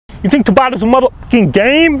You think Tabata's a motherfucking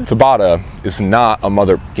game? Tabata is not a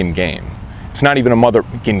motherfucking game. It's not even a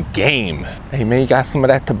motherfucking game. Hey man, you got some of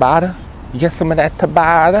that Tabata? You got some of that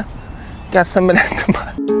Tabata? You got some of that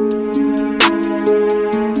Tabata?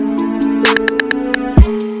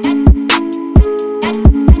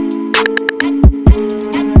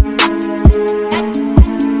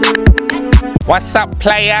 What's up,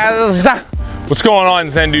 players? What's going on,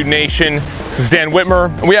 Zen Dude Nation? This is Dan Whitmer,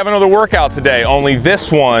 and we have another workout today, only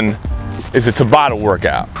this one is a Tabata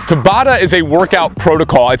workout. Tabata is a workout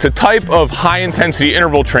protocol. It's a type of high-intensity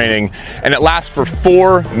interval training, and it lasts for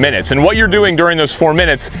 4 minutes. And what you're doing during those 4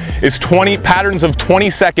 minutes is 20 patterns of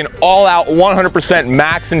 20-second all-out 100%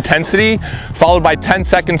 max intensity, followed by 10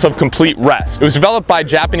 seconds of complete rest. It was developed by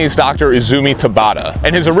Japanese doctor Izumi Tabata,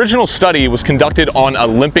 and his original study was conducted on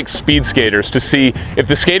Olympic speed skaters to see if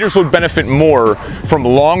the skaters would benefit more from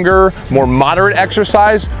longer, more moderate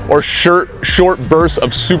exercise or short bursts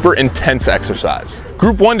of super intense exercise.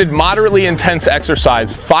 Group 1 did moderately intense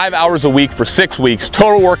exercise 5 hours a week for 6 weeks,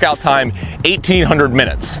 total workout time 1,800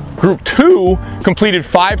 minutes. Group 2 completed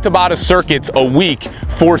 5 Tabata circuits a week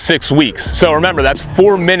for 6 weeks. So remember, that's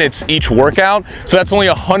 4 minutes each workout, so that's only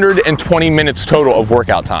 120 minutes total of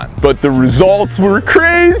workout time. But the results were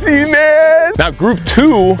crazy, man! Now Group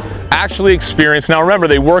 2 actually experienced, now remember,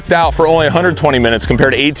 they worked out for only 120 minutes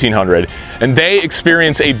compared to 1,800, and they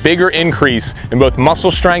experienced a bigger increase in both muscle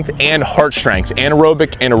strength and heart strength,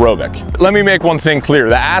 anaerobic and aerobic. Let me make one thing clear.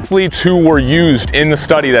 The athletes who were used in the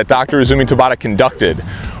study that Dr. Izumi Tabata conducted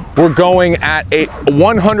were going at a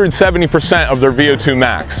 170% of their VO2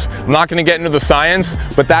 max. I'm not gonna get into the science,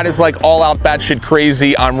 but that is like all out batshit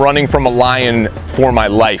crazy, I'm running from a lion for my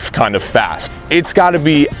life kind of fast. It's gotta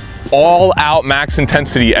be all out max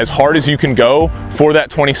intensity as hard as you can go for that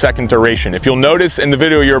 20-second duration. If you'll notice in the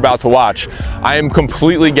video you're about to watch, I am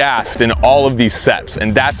completely gassed in all of these sets,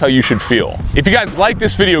 and that's how you should feel. If you guys like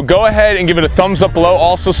this video, go ahead and give it a thumbs up below.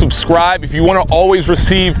 Also subscribe if you want to always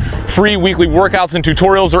receive free weekly workouts and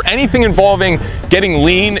tutorials or anything involving getting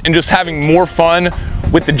lean and just having more fun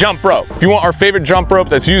with the jump rope. If you want our favorite jump rope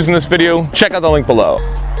that's used in this video, check out the link below.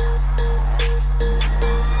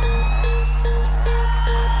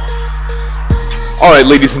 All right,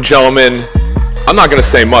 ladies and gentlemen, I'm not gonna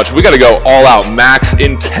say much. We gotta go all out max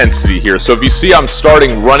intensity here. So if you see I'm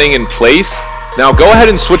starting running in place, now go ahead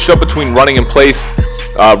and switch it up between running in place,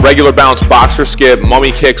 regular bounce, boxer skip,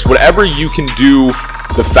 mummy kicks, whatever you can do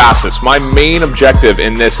the fastest. My main objective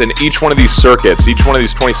in this, in each one of these circuits, each one of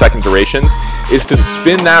these 20-second durations, is to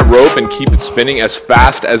spin that rope and keep it spinning as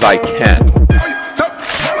fast as I can.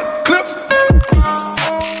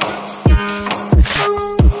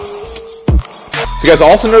 So you guys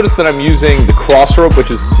also notice that I'm using the cross rope,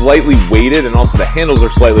 which is slightly weighted, and also the handles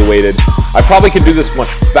are slightly weighted. I probably could do this much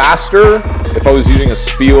faster if I was using a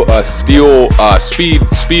speed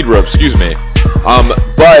rope, excuse me.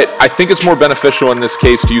 But I think it's more beneficial in this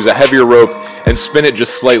case to use a heavier rope and spin it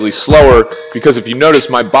just slightly slower, because if you notice,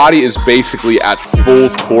 my body is basically at full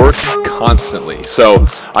torque constantly. So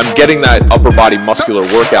I'm getting that upper body muscular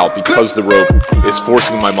workout because the rope is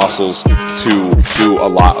forcing my muscles to do a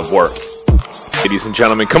lot of work. Ladies and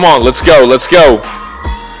gentlemen, come on, let's go, let's go.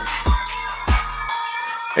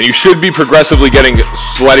 And you should be progressively getting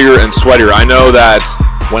sweatier and sweatier. I know that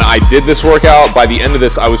when I did this workout, by the end of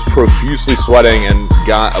this, I was profusely sweating and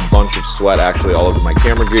got a bunch of sweat actually all over my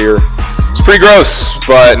camera gear. It's pretty gross,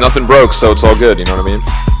 but nothing broke, so it's all good, you know what I mean?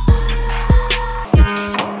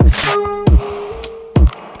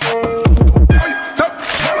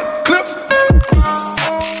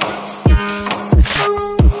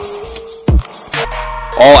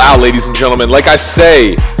 All out, ladies and gentlemen. Like I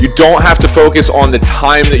say, you don't have to focus on the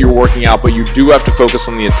time that you're working out, but you do have to focus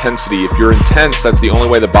on the intensity. If you're intense, that's the only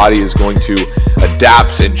way the body is going to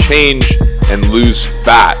adapt and change and lose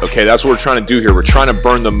fat. Okay, that's what we're trying to do here. We're trying to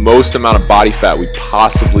burn the most amount of body fat we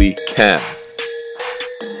possibly can.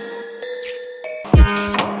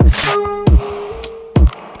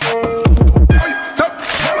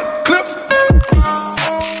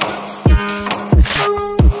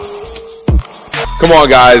 Come on,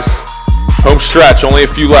 guys. Home stretch. Only a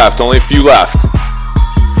few left. Only a few left.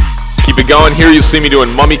 Keep it going. Here you'll see me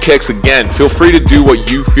doing mummy kicks again. Feel free to do what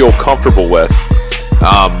you feel comfortable with.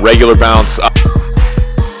 Regular bounce.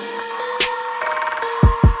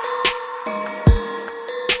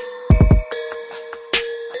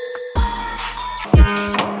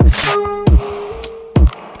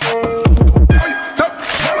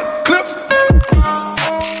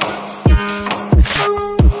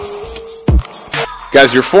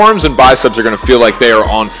 Guys, your forearms and biceps are going to feel like they are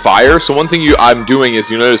on fire. So one thing I'm doing is,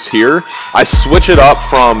 you notice here, I switch it up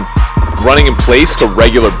from running in place to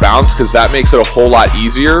regular bounce, because that makes it a whole lot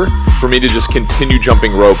easier for me to just continue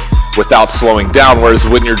jumping rope without slowing down. Whereas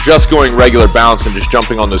when you're just going regular bounce and just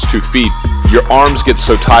jumping on those 2 feet, your arms get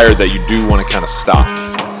so tired that you do want to kind of stop.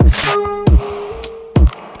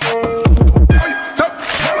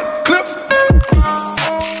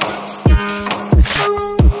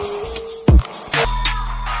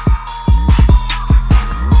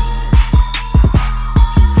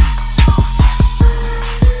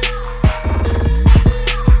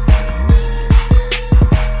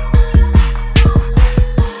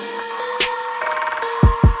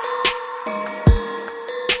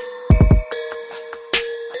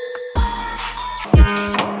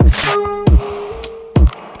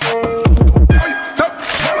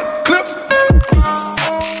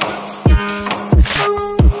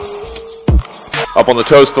 Up on the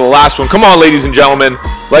toes for the last one. Come on, ladies and gentlemen.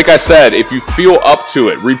 Like I said, if you feel up to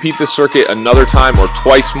it, repeat this circuit another time or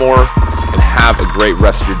twice more, and have a great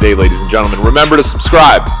rest of your day, ladies and gentlemen. Remember to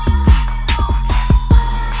subscribe.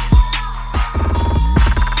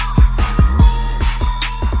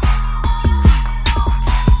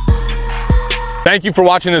 Thank you for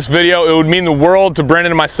watching this video. It would mean the world to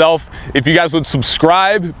Brandon and myself if you guys would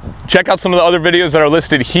subscribe. Check out some of the other videos that are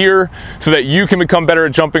listed here so that you can become better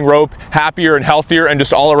at jumping rope, happier and healthier, and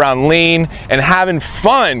just all around lean and having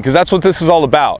fun, because that's what this is all about.